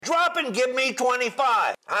and give me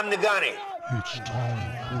 25. I'm the gunny. It's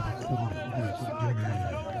time for the quarterdeck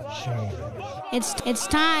gunny songs. It's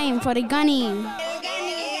time for the gunny.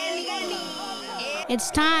 It's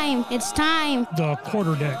time. The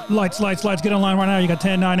quarterdeck. Lights. Get online right now. You got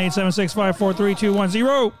 10, 9, 8, 7, 6, 5, 4, 3, 2, 1,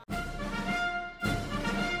 0.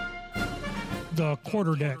 The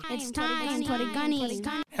quarterdeck. It's time for the gunny.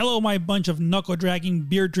 Hello, my bunch of knuckle-dragging,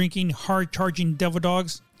 beer-drinking, hard-charging devil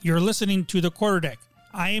dogs. You're listening to The Quarterdeck.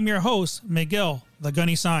 I am your host, Miguel, the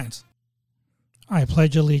Gunny Signs. I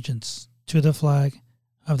pledge allegiance to the flag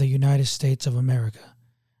of the United States of America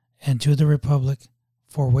and to the republic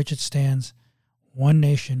for which it stands, one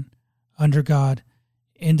nation, under God,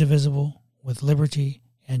 indivisible, with liberty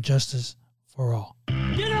and justice for all.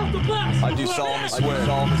 Get out the bus! I do solemnly swear. That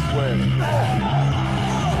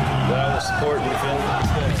I will support and defend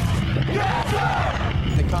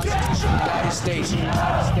the Constitution of the United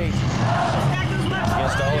States.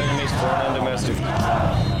 Against all enemies, foreign and domestic.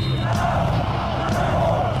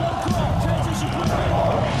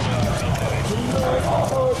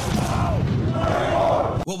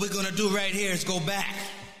 What we're gonna do right here is go back.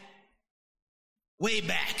 Way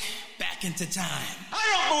back into time.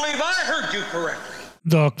 I don't believe I heard you correctly.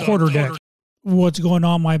 The quarterdeck. What's going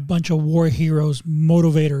on, my bunch of war heroes,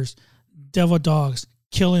 motivators, devil dogs,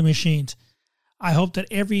 killing machines? I hope that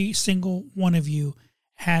every single one of you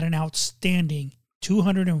had an outstanding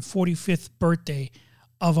 245th birthday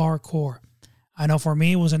of our Corps. I know for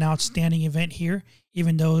me it was an outstanding event here,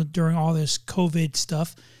 even though during all this COVID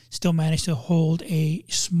stuff, still managed to hold a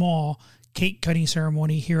small cake cutting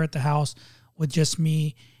ceremony here at the house with just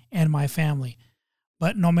me and my family.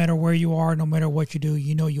 But no matter where you are, no matter what you do,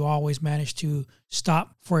 you know you always manage to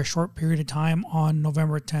stop for a short period of time on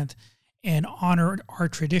November 10th and honor our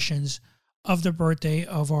traditions of the birthday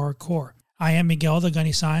of our Corps. I am Miguel, the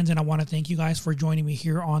Gunny Signs, and I want to thank you guys for joining me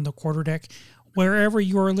here on the Quarterdeck, wherever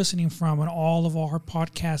you are listening from, and all of our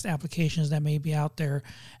podcast applications that may be out there,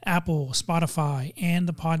 Apple, Spotify, and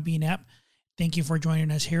the Podbean app. Thank you for joining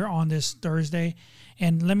us here on this Thursday.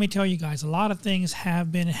 And let me tell you guys, a lot of things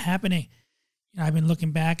have been happening. I've been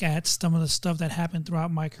looking back at some of the stuff that happened throughout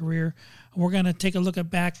my career. We're going to take a look at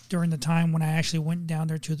back during the time when I actually went down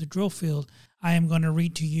there to the drill field. I am going to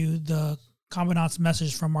read to you the Commandant's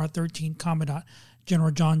message from our 13th Commandant,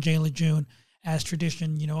 General John J. Lejeune, as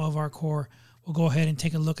tradition, of our Corps. We'll go ahead and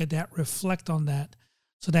take a look at that, reflect on that,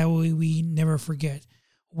 so that way we never forget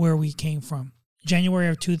where we came from. January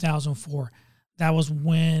of 2004, that was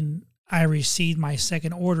when I received my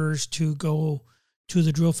second orders to go to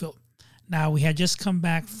the drill field. Now, we had just come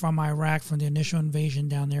back from Iraq, from the initial invasion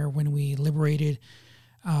down there when we liberated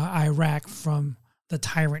Iraq from the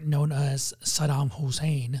tyrant known as Saddam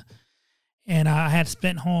Hussein. And I had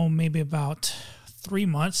spent home maybe about 3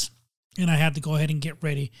 months, and I had to go ahead and get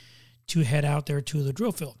ready to head out there to the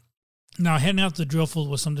drill field. Now, heading out to the drill field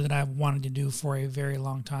was something that I've wanted to do for a very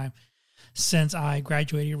long time, since I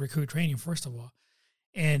graduated recruit training, first of all.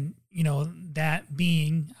 And, that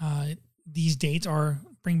being, these dates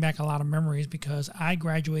bring back a lot of memories, because I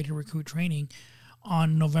graduated recruit training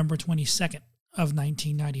on November 22nd of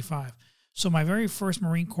 1995. So my very first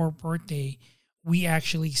Marine Corps birthday, we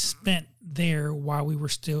actually spent there while we were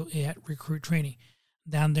still at recruit training,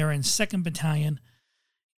 down there in 2nd Battalion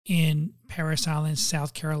in Parris Island,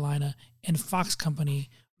 South Carolina, in Fox Company,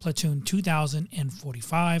 Platoon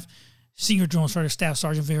 2045, Senior Drill Instructor, Staff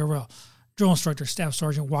Sergeant Villarreal, Drill Instructor, Staff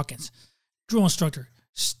Sergeant Watkins, Drill Instructor,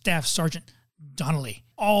 Staff Sergeant Donnelly.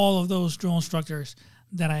 All of those drill instructors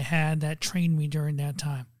that I had that trained me during that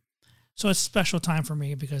time. So it's a special time for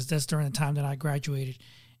me, because that's during the time that I graduated.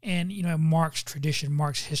 And, it marks tradition,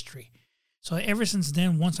 marks history. So ever since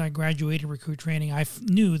then, once I graduated recruit training, I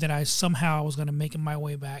knew that I somehow was going to make my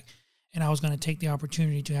way back, and I was going to take the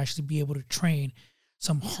opportunity to actually be able to train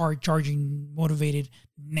some hard-charging, motivated,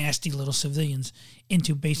 nasty little civilians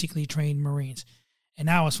into basically trained Marines. And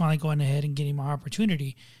now I was finally going ahead and getting my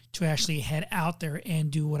opportunity to actually head out there and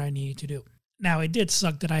do what I needed to do. Now, it did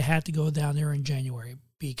suck that I had to go down there in January,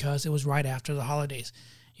 because it was right after the holidays.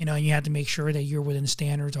 And you had to make sure that you're within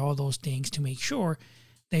standards, all those things, to make sure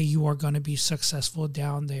that you are going to be successful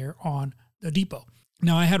down there on the depot.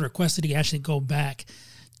 Now, I had requested to actually go back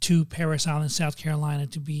to Parris Island, South Carolina,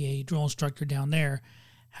 to be a drill instructor down there.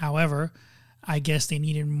 However, I guess they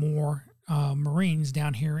needed more Marines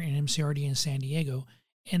down here in MCRD in San Diego,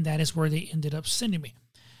 and that is where they ended up sending me.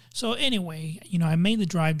 So anyway, I made the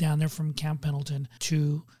drive down there from Camp Pendleton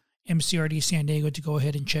to MCRD San Diego to go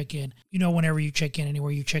ahead and check in. Whenever you check in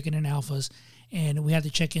anywhere, you check in alphas, and we had to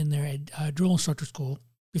check in there at drill instructor school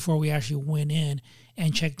before we actually went in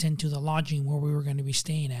and checked into the lodging where we were going to be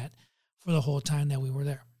staying at for the whole time that we were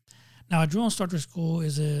there. Now, drill instructor school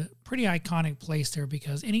is a pretty iconic place there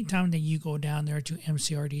because anytime that you go down there to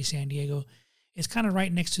MCRD San Diego, it's kind of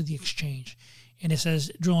right next to the exchange. And it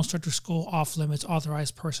says drill instructor school off limits,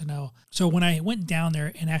 authorized personnel. So when I went down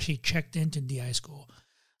there and actually checked into DI school,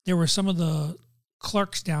 there were some of the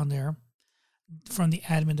clerks down there from the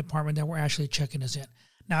admin department that were actually checking us in.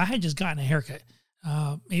 Now, I had just gotten a haircut.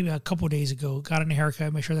 Maybe a couple of days ago, got in a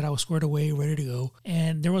haircut, made sure that I was squared away, ready to go.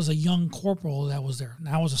 And there was a young corporal that was there.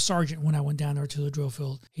 Now, I was a sergeant when I went down there to the drill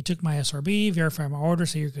field. He took my SRB, verified my order,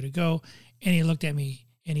 said you're good to go. And he looked at me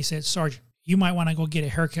and he said, Sergeant, you might want to go get a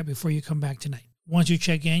haircut before you come back tonight. Once you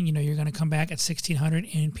check in, you're going to come back at 1600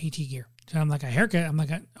 in PT gear. So I'm like, a haircut? I'm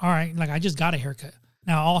like, all right, like I just got a haircut.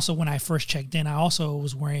 Now, also, when I first checked in, I also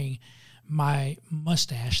was wearing my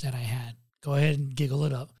mustache that I had. Go ahead and giggle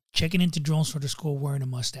it up. Checking into drill instructor school wearing a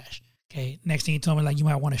mustache. Okay. Next thing he told me, like, you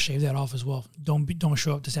might want to shave that off as well. Don't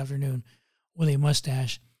show up this afternoon with a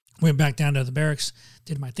mustache. Went back down to the barracks,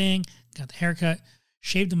 did my thing, got the haircut,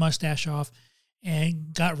 shaved the mustache off,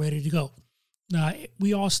 and got ready to go. Now,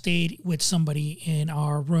 we all stayed with somebody in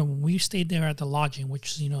our room. We stayed there at the lodging,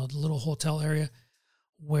 which is, the little hotel area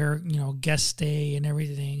where, guests stay and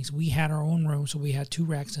everything. So we had our own room, so we had 2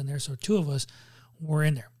 racks in there. So 2 of us were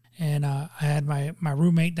in there. And I had my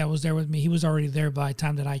roommate that was there with me. He was already there by the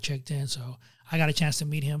time that I checked in, so I got a chance to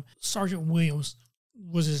meet him. Sergeant Williams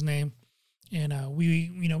was his name, and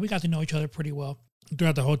we got to know each other pretty well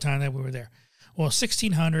throughout the whole time that we were there. Well,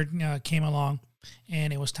 1600 came along,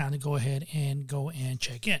 and it was time to go ahead and go and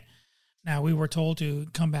check in. Now, we were told to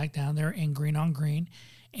come back down there in green on green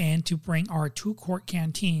and to bring our 2-quart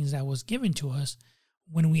canteens that was given to us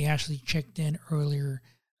when we actually checked in earlier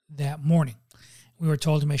that morning. We were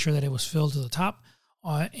told to make sure that it was filled to the top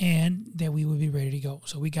and that we would be ready to go.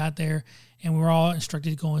 So we got there, and we were all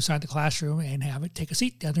instructed to go inside the classroom and take a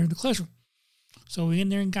seat down there in the classroom. So we in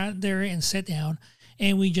there and got there and sat down,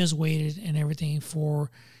 and we just waited and everything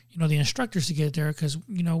for, the instructors to get there because,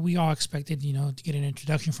 we all expected, to get an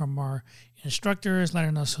introduction from our instructors,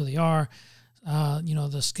 letting us who they are,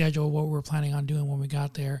 the schedule, what we were planning on doing when we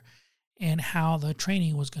got there, and how the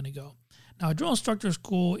training was going to go. Now, drill instructor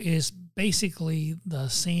school is basically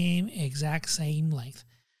the exact same length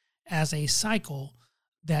as a cycle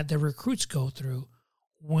that the recruits go through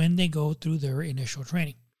when they go through their initial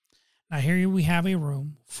training. Now, here we have a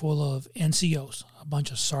room full of NCOs, a bunch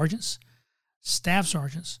of sergeants, staff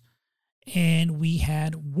sergeants, and we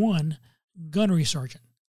had 1 gunnery sergeant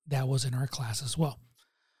that was in our class as well.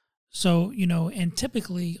 So, and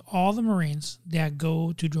typically all the Marines that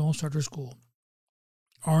go to drill instructor school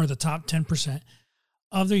are the top 10%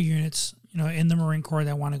 of their units, in the Marine Corps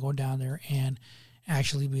that want to go down there and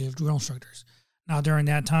actually be drill instructors. Now, during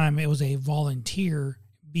that time, it was a volunteer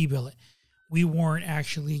B-billet. We weren't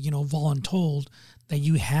actually, voluntold that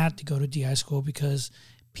you had to go to DI school because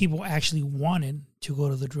people actually wanted to go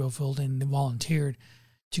to the drill field and they volunteered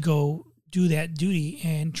to go do that duty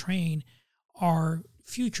and train our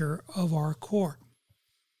future of our Corps.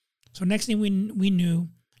 So next thing we knew,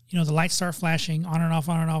 the lights start flashing on and off,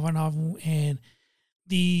 on and off, on and off. And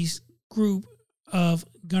these group of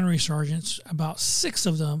gunnery sergeants, about 6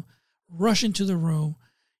 of them, rush into the room,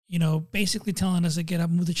 basically telling us to get up,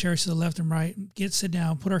 move the chairs to the left and right, sit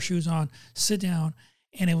down, put our shoes on, sit down.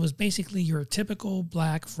 And it was basically your typical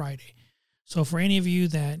Black Friday. So for any of you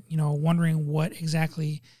that, wondering what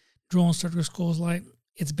exactly drill instructor school is like,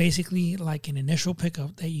 it's basically like an initial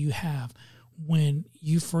pickup that you have when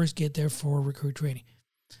you first get there for recruit training.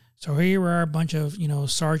 So here are a bunch of,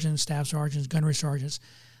 sergeants, staff sergeants, gunnery sergeants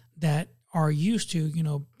that are used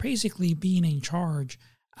to, basically being in charge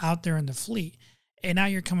out there in the fleet. And now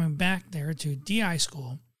you're coming back there to DI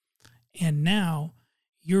school, and now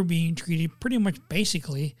you're being treated pretty much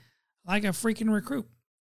basically like a freaking recruit.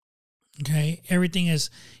 Okay, everything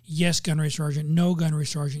is yes, gunnery sergeant, no gunnery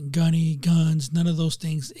sergeant, gunny, guns, none of those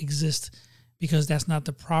things exist because that's not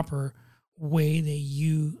the proper way that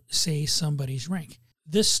you say somebody's rank.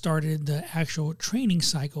 This started the actual training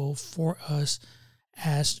cycle for us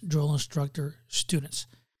as drill instructor students.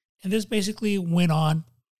 And this basically went on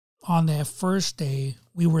that first day.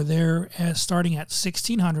 We were there starting at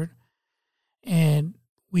 1600, and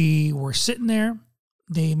we were sitting there.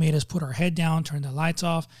 They made us put our head down, turn the lights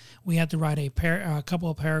off. We had to write a couple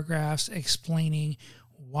of paragraphs explaining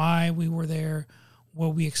why we were there,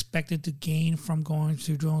 what we expected to gain from going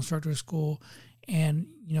to drill instructor school, and,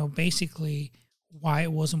 basically why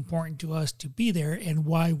it was important to us to be there and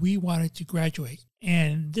why we wanted to graduate.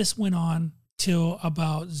 And this went on till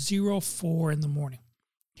about 04 in the morning.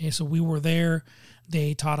 Okay, so we were there.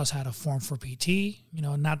 They taught us how to form for PT.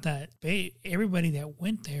 Not that everybody that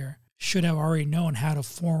went there should have already known how to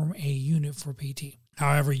form a unit for PT.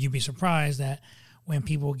 However, you'd be surprised that when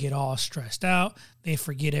people get all stressed out, they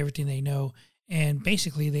forget everything they know, and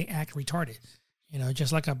basically they act retarded.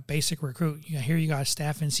 Just like a basic recruit. Here you got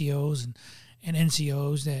staff NCOs and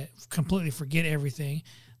NCOs that completely forget everything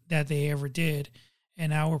that they ever did. And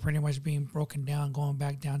now we're pretty much being broken down, going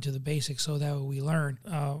back down to the basics so that we learn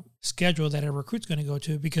schedule that a recruit's going to go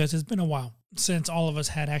to, because it's been a while since all of us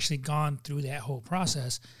had actually gone through that whole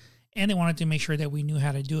process. And they wanted to make sure that we knew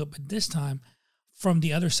how to do it. But this time, from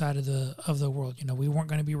the other side of the world, we weren't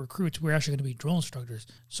going to be recruits. We're actually going to be drill instructors.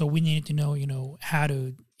 So we needed to know, how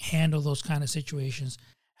to handle those kind of situations,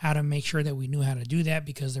 how to make sure that we knew how to do that,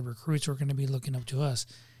 because the recruits were going to be looking up to us.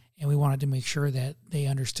 And we wanted to make sure that they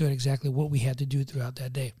understood exactly what we had to do throughout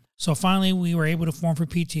that day. So finally, we were able to form for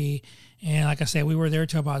PT. And like I said, we were there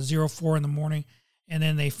till about 04 in the morning. And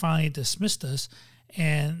then they finally dismissed us,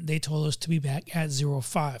 and they told us to be back at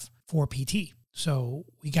 05 for PT. So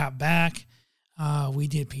we got back, we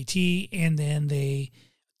did PT, and then they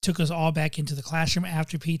took us all back into the classroom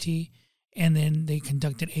after PT. And then they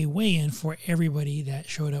conducted a weigh-in for everybody that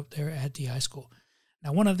showed up there at DI school.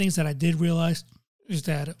 Now, one of the things that I did realize is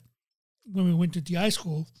that when we went to DI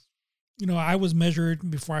school, I was measured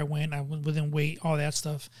before I went. I was within weight, all that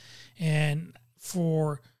stuff. And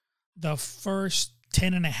for the first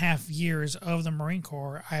 10 and a half years of the Marine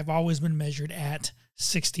Corps, I've always been measured at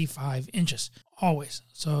 65 inches, always.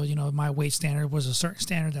 So, my weight standard was a certain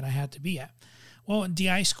standard that I had to be at. Well, in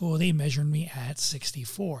DI school, they measured me at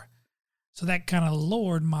 64. So that kind of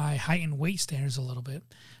lowered my height and weight standards a little bit.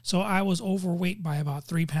 So I was overweight by about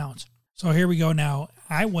 3 pounds. So here we go now.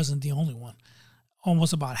 I wasn't the only one.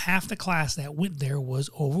 Almost about half the class that went there was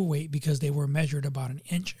overweight because they were measured about an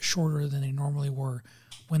inch shorter than they normally were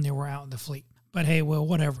when they were out in the fleet. But hey, well,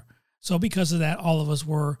 whatever. So because of that, all of us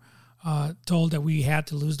were told that we had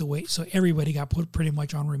to lose the weight. So everybody got put pretty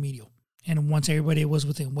much on remedial. And once everybody was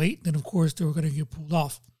within weight, then of course they were going to get pulled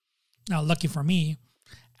off. Now, lucky for me,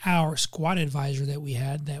 our squad advisor that we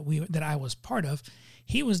had, that I was part of,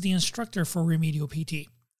 he was the instructor for remedial PT.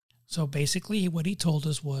 So basically what he told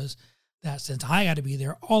us was that since I got to be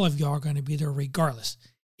there, all of y'all are going to be there regardless.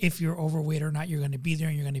 If you're overweight or not, you're going to be there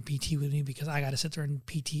and you're going to PT with me, because I got to sit there and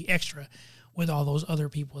PT extra with all those other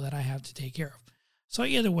people that I have to take care of. So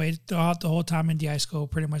either way, throughout the whole time in DI school,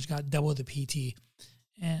 pretty much got double the PT.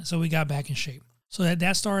 And so we got back in shape. So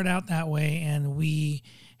that started out that way, and we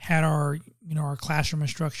had our classroom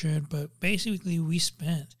instruction, but basically we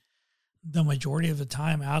spent the majority of the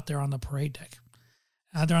time out there on the parade deck.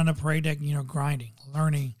 Out there on the parade deck, grinding,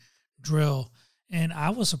 learning, drill. And I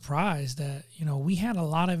was surprised that, we had a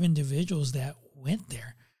lot of individuals that went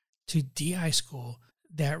there to DI school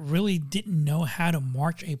that really didn't know how to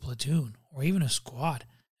march a platoon or even a squad.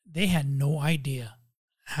 They had no idea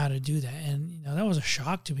how to do that. And, that was a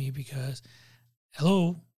shock to me because,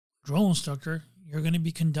 hello, drill instructor, you're going to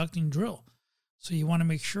be conducting drill. So you want to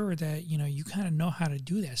make sure that, you kind of know how to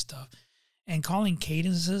do that stuff. And calling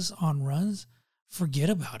cadences on runs, forget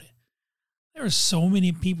about it. There were so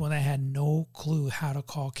many people that had no clue how to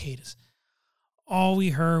call cadence. All we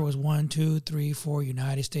heard was 1, 2, 3, 4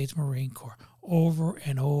 United States Marine Corps over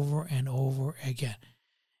and over and over again.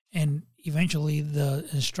 And eventually the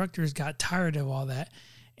instructors got tired of all that,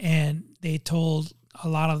 and they told a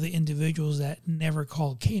lot of the individuals that never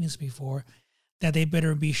called cadence before that they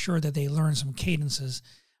better be sure that they learned some cadences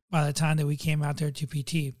by the time that we came out there to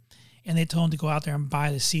PT. And they told them to go out there and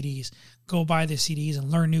buy the CDs. Go buy the CDs and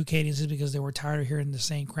learn new cadences because they were tired of hearing the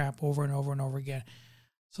same crap over and over and over again.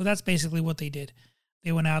 So that's basically what they did.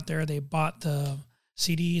 They went out there, they bought the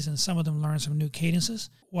CDs, and some of them learned some new cadences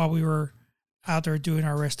while we were out there doing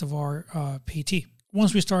our rest of our PT.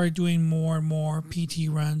 Once we started doing more and more PT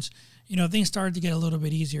runs, things started to get a little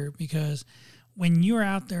bit easier, because when you're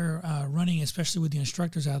out there running, especially with the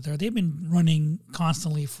instructors out there, they've been running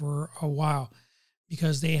constantly for a while,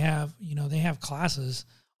 because they have classes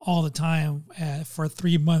all the time for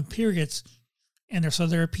 3-month periods, and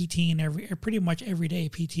they're PTing pretty much every day,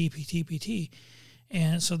 PT,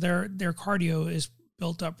 and so their cardio is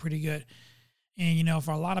built up pretty good. And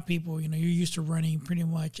for a lot of people, you're used to running pretty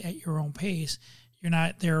much at your own pace. You're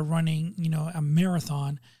not there running a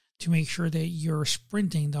marathon to make sure that you're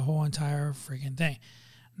sprinting the whole entire freaking thing.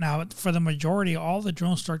 Now, for the majority, all the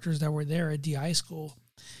drill instructors that were there at DI school,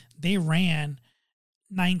 they ran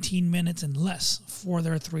 19 minutes and less for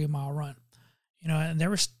their 3-mile run. And there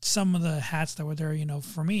were some of the hats that were there,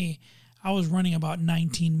 for me, I was running about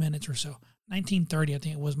 19 minutes or so. 19:30, I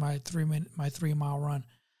think it was my 3-mile run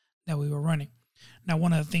that we were running. Now,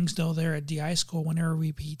 one of the things though there at DI school, whenever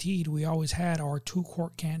we PT'd, we always had our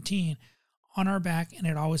 2-quart canteen on our back, and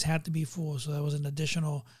it always had to be full. So that was an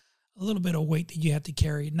additional, a little bit of weight that you had to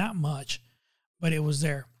carry. Not much, but it was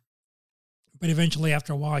there. But eventually,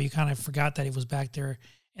 after a while, you kind of forgot that it was back there,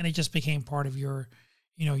 and it just became part of your,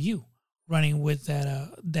 you running with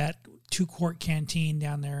that 2-quart canteen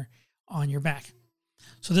down there on your back.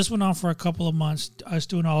 So this went on for a couple of months, us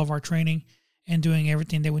doing all of our training and doing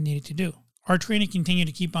everything that we needed to do. Our training continued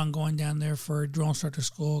to keep on going down there for drill instructor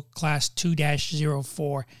school, class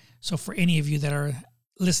 2-04. So for any of you that are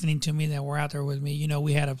listening to me that were out there with me,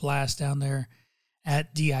 we had a blast down there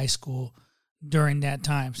at DI school during that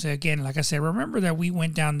time. So again, like I said, remember that we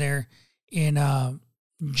went down there in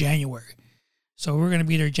January. So we were going to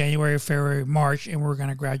be there January, February, March, and we were going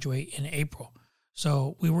to graduate in April.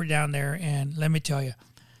 So we were down there, and let me tell you,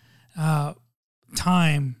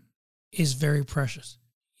 time is very precious.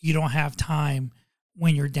 You don't have time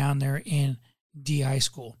when you're down there in DI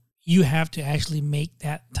school. You have to actually make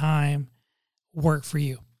that time work for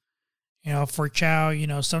you. For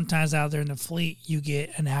chow, sometimes out there in the fleet, you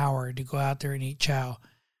get an hour to go out there and eat chow.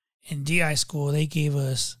 In DI school, they gave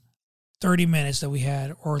us 30 minutes that we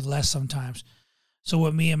had, or less sometimes. So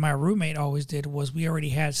what me and my roommate always did was we already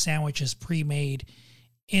had sandwiches pre-made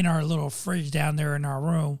in our little fridge down there in our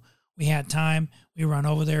room. We had time. We run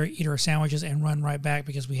over there, eat our sandwiches, and run right back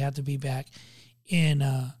because we had to be back in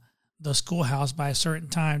the schoolhouse by a certain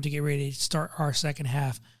time to get ready to start our second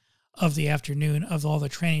half of the afternoon of all the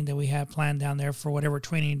training that we had planned down there for whatever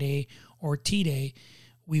training day or T-day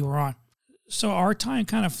we were on. So our time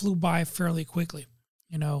kind of flew by fairly quickly.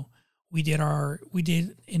 We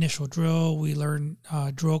did initial drill. We learned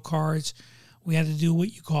drill cards. We had to do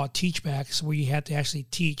what you call teach backs, where you had to actually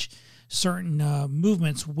teach certain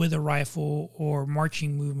movements with a rifle or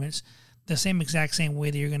marching movements, the exact same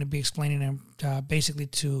way that you're going to be explaining them basically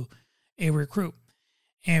to a recruit.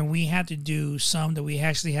 And we had to do some that we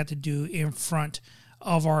actually had to do in front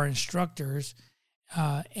of our instructors.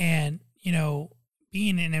 Being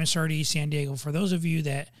in MCRD San Diego, for those of you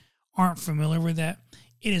that aren't familiar with that,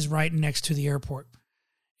 it is right next to the airport.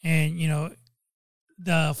 And,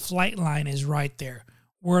 the flight line is right there.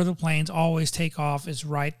 Where the planes always take off is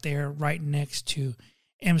right there, right next to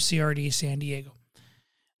MCRD San Diego.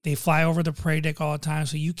 They fly over the parade deck all the time,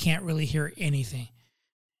 so you can't really hear anything.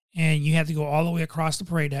 And you have to go all the way across the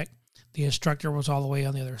parade deck. The instructor was all the way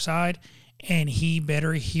on the other side, and he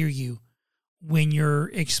better hear you when you're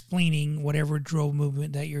explaining whatever drill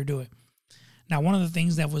movement that you're doing. Now, one of the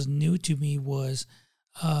things that was new to me was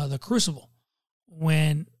the crucible.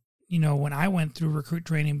 When I went through recruit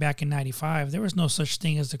training back in 95, there was no such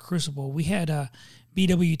thing as the crucible. We had a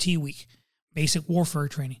BWT week, basic warfare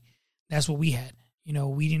training. That's what we had.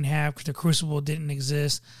 We didn't have, the crucible didn't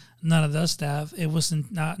exist, none of that stuff. It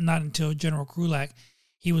wasn't not until General Krulak,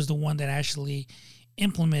 he was the one that actually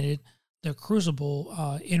implemented the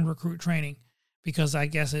crucible in recruit training, because I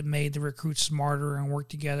guess it made the recruits smarter and work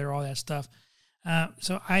together, all that stuff.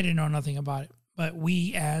 So I didn't know nothing about it. But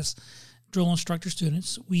we, as drill instructor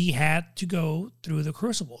students, we had to go through the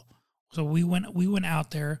crucible. So we went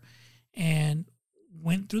out there and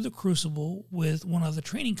went through the crucible with one of the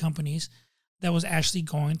training companies that was actually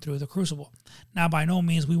going through the crucible. Now, by no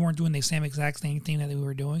means, we weren't doing the same exact same thing that we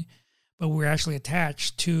were doing, but we were actually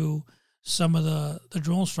attached to some of the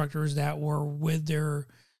drill instructors that were with their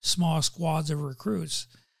small squads of recruits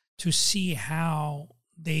to see how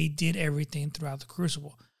they did everything throughout the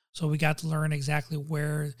crucible. So we got to learn exactly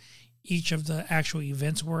where each of the actual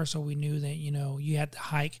events were. So we knew that, you had to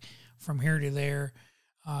hike from here to there,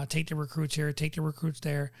 take the recruits here, take the recruits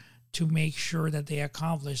there, to make sure that they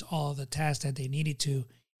accomplished all of the tasks that they needed to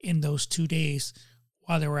in those 2 days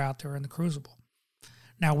while they were out there in the crucible.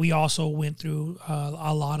 Now, we also went through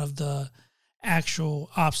a lot of the actual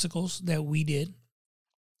obstacles that we did.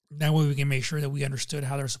 That way we can make sure that we understood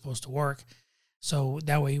how they're supposed to work. So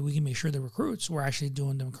that way we can make sure the recruits were actually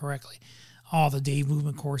doing them correctly. All the day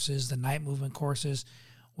movement courses, the night movement courses,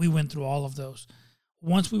 we went through all of those.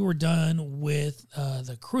 Once we were done with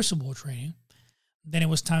the crucible training, then it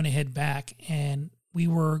was time to head back, and we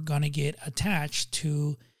were going to get attached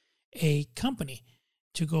to a company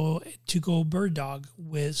to go bird dog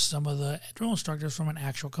with some of the drill instructors from an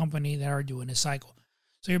actual company that are doing a cycle.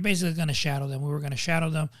 So you're basically going to shadow them. We were going to shadow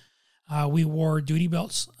them. We wore duty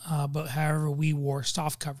belts, but however, we wore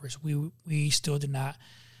soft covers. We still did not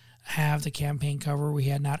have the campaign cover. We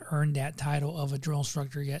had not earned that title of a drill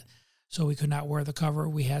instructor yet, so we could not wear the cover.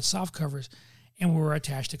 We had soft covers, and we were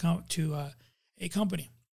attached to a company.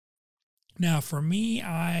 Now, for me,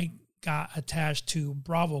 I got attached to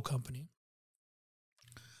Bravo Company,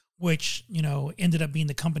 which ended up being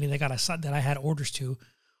the company that I had orders to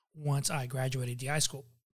once I graduated DI school.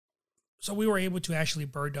 So we were able to actually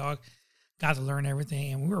bird dog, got to learn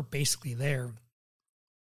everything, and we were basically there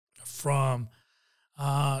from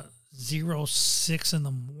 6 in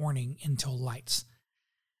the morning until lights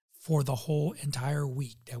for the whole entire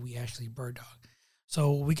week that we actually bird dog.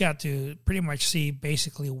 So we got to pretty much see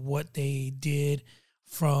basically what they did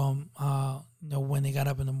from when they got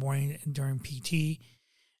up in the morning during PT,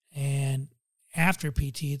 and after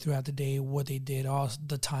PT throughout the day, what they did all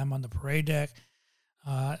the time on the parade deck,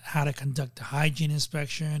 how to conduct the hygiene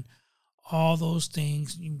inspection, all those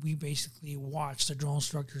things we basically watched the drill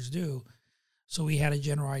instructors do. So we had a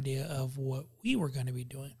general idea of what we were going to be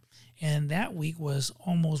doing. And that week was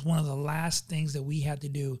almost one of the last things that we had to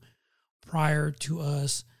do prior to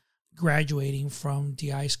us graduating from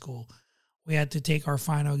DI school. We had to take our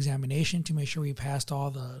final examination to make sure we passed all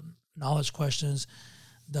the knowledge questions,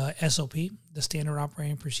 the SOP, the Standard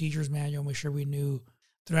Operating Procedures Manual, make sure we knew.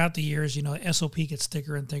 Throughout the years, SOP gets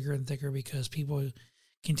thicker and thicker and thicker because people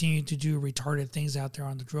continue to do retarded things out there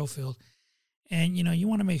on the drill field. And, you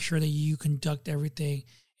want to make sure that you conduct everything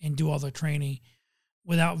and do all the training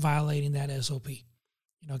without violating that SOP.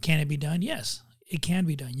 Can it be done? Yes, it can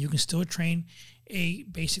be done. You can still train a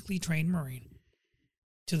basically trained Marine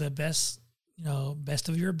to the best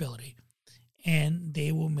of your ability, and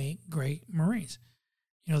they will make great Marines.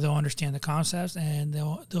 They'll understand the concepts and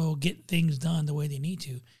they'll get things done the way they need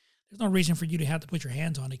to. There's no reason for you to have to put your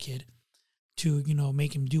hands on a kid to,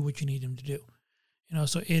 make him do what you need him to do.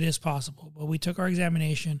 So it is possible. But we took our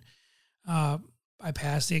examination. I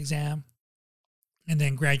passed the exam, and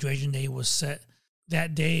then graduation day was set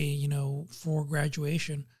that day, for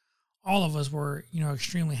graduation. All of us were,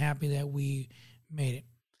 extremely happy that we made it.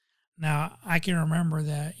 Now, I can remember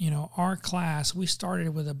that, our class, we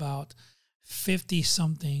started with about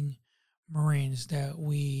 50-something Marines that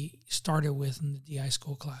we started with in the DI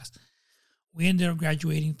school class. We ended up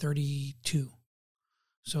graduating 32.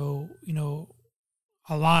 So,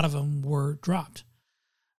 a lot of them were dropped.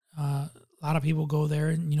 A lot of people go there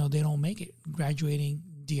and, they don't make it graduating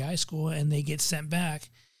DI school, and they get sent back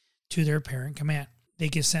to their parent command. They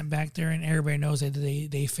get sent back there, and everybody knows that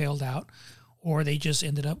they failed out, or they just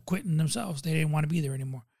ended up quitting themselves. They didn't want to be there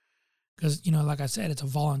anymore. Because, like I said, it's a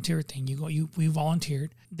volunteer thing. We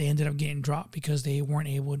volunteered. They ended up getting dropped because they weren't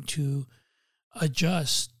able to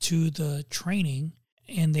adjust to the training,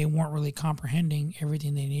 and they weren't really comprehending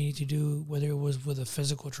everything they needed to do, whether it was with a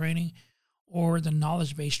physical training or the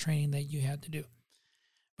knowledge-based training that you had to do.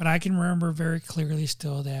 But I can remember very clearly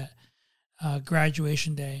still that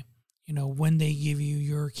graduation day, when they give you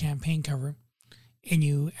your campaign cover and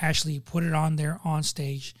you actually put it on there on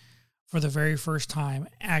stage for the very first time,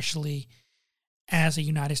 actually as a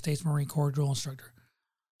United States Marine Corps drill instructor.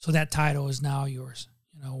 So that title is now yours.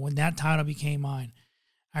 When that title became mine,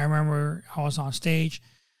 I remember I was on stage.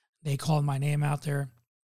 They called my name out there.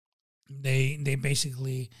 They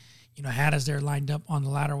basically, had us there lined up on the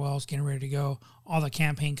ladder wells, getting ready to go. All the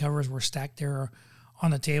campaign covers were stacked there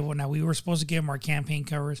on the table. Now, we were supposed to give them our campaign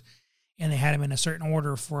covers, and they had them in a certain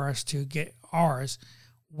order for us to get ours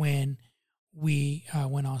when we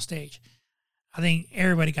went on stage. I think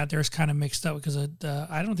everybody got theirs kind of mixed up because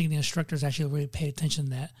I don't think the instructors actually really paid attention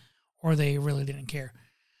to that, or they really didn't care.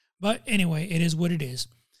 But anyway, it is what it is.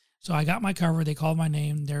 So I got my cover. They called my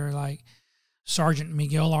name. They're like, Sergeant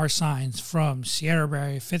Miguel R. Saenz from Sierra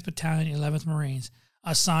Barry, 5th Battalion, 11th Marines,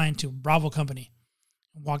 assigned to Bravo Company.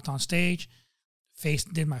 Walked on stage,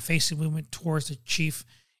 did my facing movement towards the chief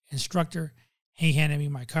instructor. He handed me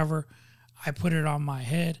my cover. I put it on my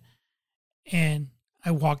head, and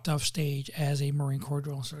I walked off stage as a Marine Corps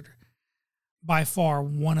drill instructor. By far,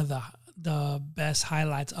 one of the best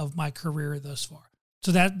highlights of my career thus far.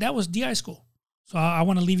 So that was DI school. So I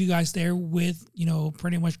want to leave you guys there with,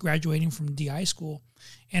 pretty much graduating from DI school.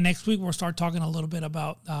 And next week, we'll start talking a little bit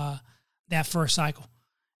about that first cycle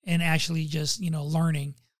and actually just,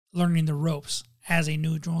 learning the ropes as a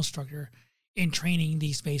new drill instructor in training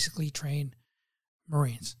these basically trained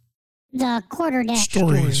Marines. The quarterdeck.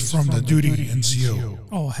 Stories from the duty NCO.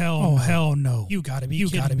 Oh, hell no. You gotta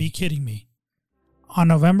be kidding me. On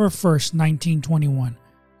November 1st, 1921,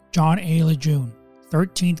 John A. Lejeune,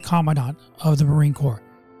 13th Commandant of the Marine Corps,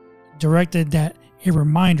 directed that a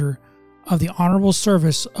reminder of the honorable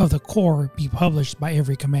service of the Corps be published by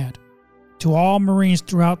every command. To all Marines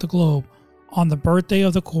throughout the globe, on the birthday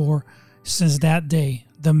of the Corps, since that day,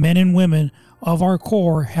 the men and women of our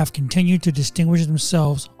Corps have continued to distinguish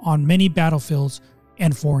themselves on many battlefields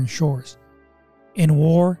and foreign shores, in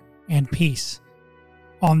war and peace.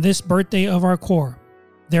 On this birthday of our Corps,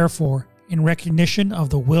 therefore, in recognition of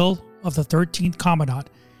the will of the 13th Commandant,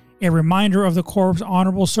 a reminder of the Corps'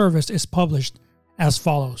 honorable service is published as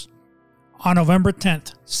follows. On November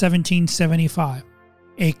 10th, 1775,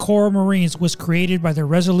 a Corps of Marines was created by the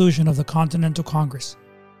resolution of the Continental Congress.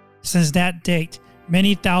 Since that date,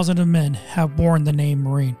 many thousands of men have borne the name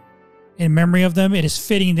Marine. In memory of them, it is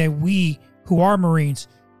fitting that we, who are Marines,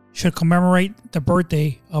 should commemorate the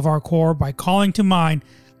birthday of our Corps by calling to mind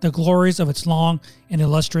the glories of its long and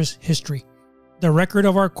illustrious history. The record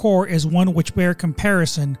of our Corps is one which bears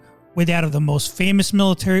comparison with that of the most famous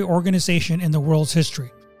military organization in the world's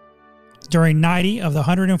history. During 90 of the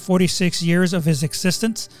 146 years of its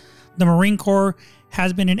existence, the Marine Corps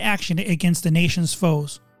has been in action against the nation's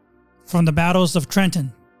foes. From the battles of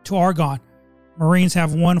Trenton to Argonne, Marines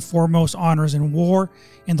have won foremost honors in war.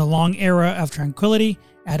 In the long era of tranquility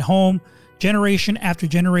at home, generation after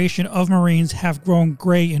generation of Marines have grown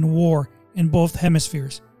gray in war in both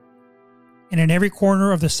hemispheres. And in every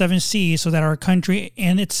corner of the seven seas, so that our country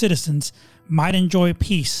and its citizens might enjoy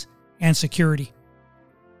peace and security.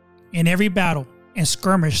 In every battle and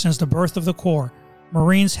skirmish since the birth of the Corps,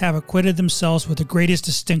 Marines have acquitted themselves with the greatest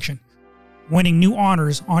distinction, winning new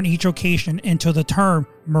honors on each occasion until the term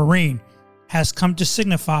Marine has come to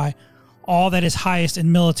signify all that is highest in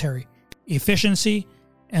military, efficiency,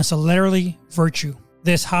 and solidarity virtue.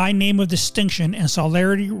 This high name of distinction and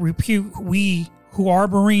solidarity repute we, who are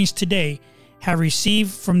Marines today, have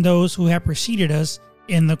received from those who have preceded us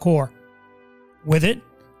in the Corps. With it,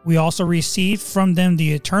 we also received from them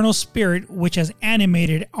the eternal spirit which has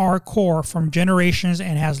animated our Corps from generations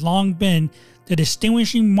and has long been the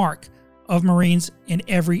distinguishing mark of Marines in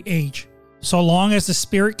every age. So long as the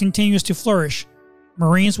spirit continues to flourish,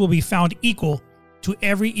 Marines will be found equal to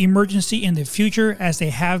every emergency in the future as they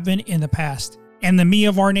have been in the past. And the me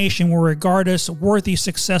of our nation will regard us worthy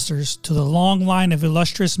successors to the long line of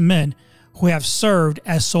illustrious men who have served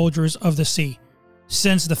as soldiers of the sea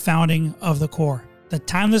since the founding of the Corps. The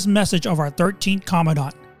timeless message of our 13th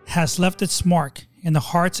Commandant has left its mark in the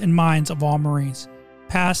hearts and minds of all Marines,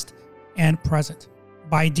 past and present.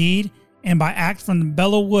 By deed and by act, from the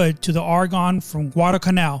Belleau Wood to the Argonne, from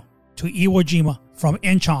Guadalcanal to Iwo Jima, from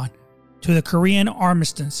Incheon to the Korean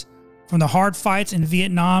armistice, from the hard fights in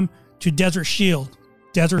Vietnam to Desert Shield,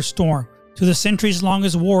 Desert Storm, to the centuries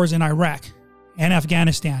longest wars in Iraq and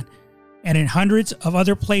Afghanistan, and in hundreds of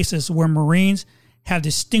other places where Marines have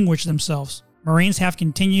distinguished themselves. Marines have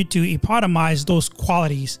continued to epitomize those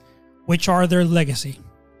qualities which are their legacy.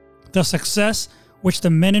 The success which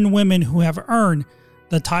the men and women who have earned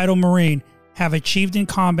the title Marine have achieved in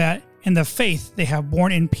combat and the faith they have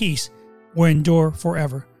borne in peace will endure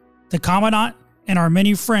forever. The Commandant and our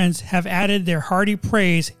many friends have added their hearty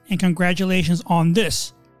praise and congratulations on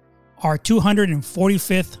this, our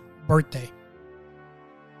 245th birthday.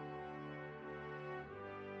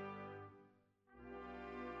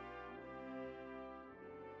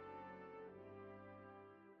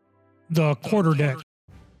 The quarterdeck.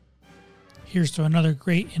 Here's to another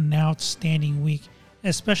great and outstanding week,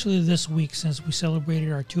 especially this week since we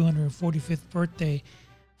celebrated our 245th birthday,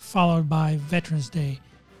 followed by Veterans Day.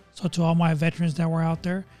 So to all my veterans that were out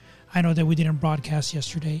there, I know that we didn't broadcast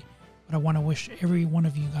yesterday, but I want to wish every one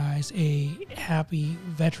of you guys a happy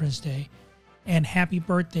Veterans Day and happy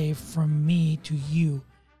birthday from me to you.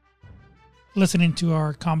 Listening to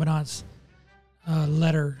our Commandant's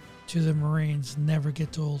letter to the Marines never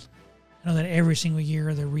gets old. I know that every single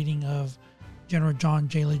year the reading of General John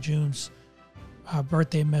J. LeJeune's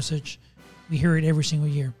birthday message, we hear it every single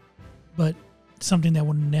year, but something that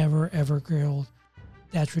will never ever grow old.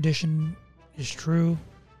 That tradition is true,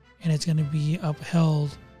 and it's going to be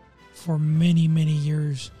upheld for many, many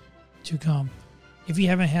years to come. If you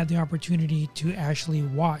haven't had the opportunity to actually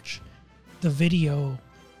watch the video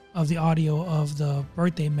of the audio of the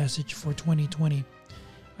birthday message for 2020,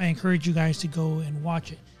 I encourage you guys to go and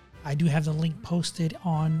watch it. I do have the link posted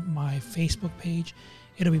on my Facebook page.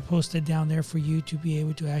 It'll be posted down there for you to be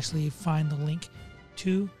able to actually find the link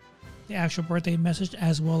to the actual birthday message,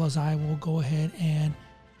 as well as I will go ahead and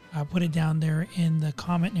put it down there in the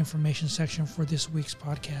comment information section for this week's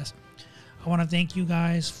podcast. I want to thank you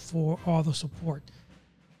guys for all the support,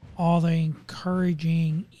 all the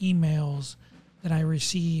encouraging emails that I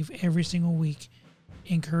receive every single week,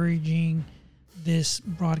 encouraging this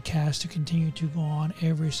broadcast to continue to go on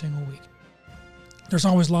every single week. There's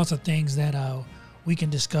always lots of things that we can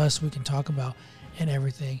discuss, we can talk about, and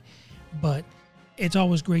everything, but it's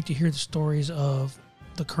always great to hear the stories of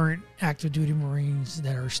the current active duty Marines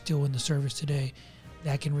that are still in the service today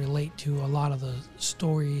that can relate to a lot of the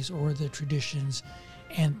stories or the traditions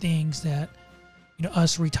and things that, you know,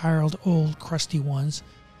 us retired old crusty ones,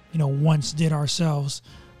 you know, once did ourselves.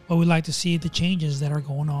 But we like to see the changes that are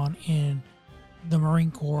going on in the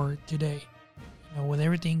Marine Corps today. with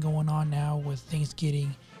everything going on now, with things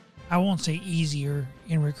getting, I won't say easier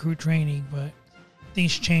in recruit training, but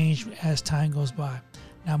things change as time goes by.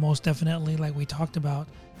 Now, most definitely, like we talked about,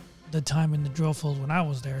 the time in the drill field when I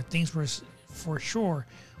was there, things were for sure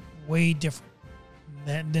way different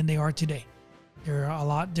than they are today. They're a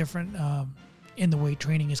lot different in the way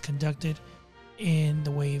training is conducted, in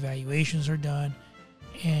the way evaluations are done,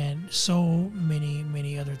 and so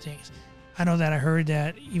many other things. I know that I heard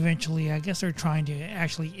that eventually, I guess they're trying to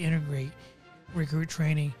actually integrate recruit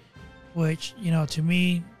training, which, to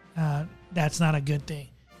me, that's not a good thing.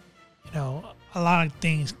 A lot of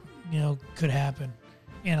things, could happen,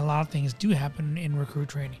 and a lot of things do happen in recruit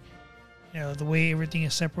training. The way everything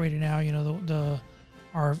is separated now,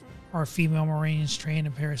 our female Marines train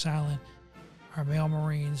in Parris Island, our male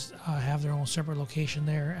Marines have their own separate location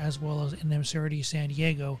there, as well as in MCRD San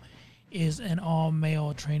Diego is an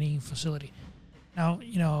all-male training facility. Now,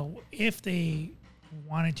 if they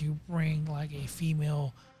wanted to bring like a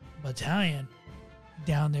female battalion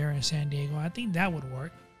down there in San Diego, I think that would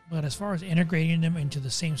work. But as far as integrating them into the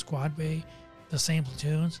same squad bay, the same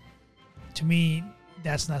platoons, to me,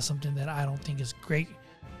 that's not something that I don't think is great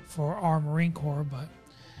for our Marine Corps. But,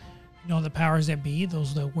 the powers that be,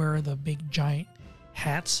 those that wear the big giant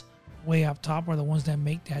hats way up top, are the ones that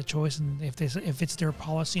make that choice. And if it's their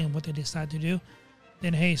policy and what they decide to do,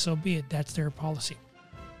 then hey, so be it. That's their policy.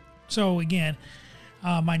 So again,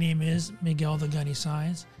 my name is Miguel the Gunny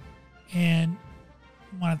Signs, and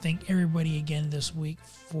I want to thank everybody again this week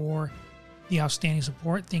for the outstanding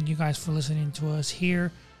support. Thank you guys for listening to us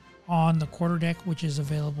here on the Quarterdeck, which is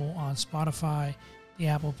available on Spotify, the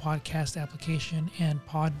Apple Podcast application, and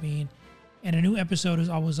Podbean. And a new episode is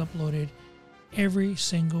always uploaded every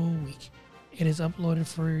single week. It is uploaded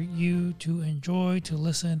for you to enjoy, to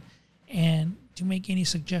listen, and to make any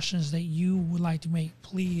suggestions that you would like to make.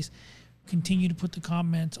 Please continue to put the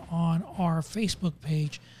comments on our Facebook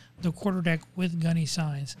page, the Quarterdeck with Gunny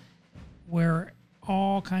Signs, where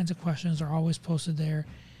all kinds of questions are always posted there.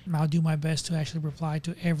 And I'll do my best to actually reply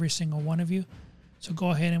to every single one of you. So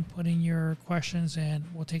go ahead and put in your questions and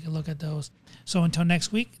we'll take a look at those. So until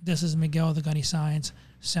next week, this is Miguel the Gunny Signs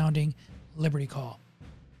sounding Liberty Call.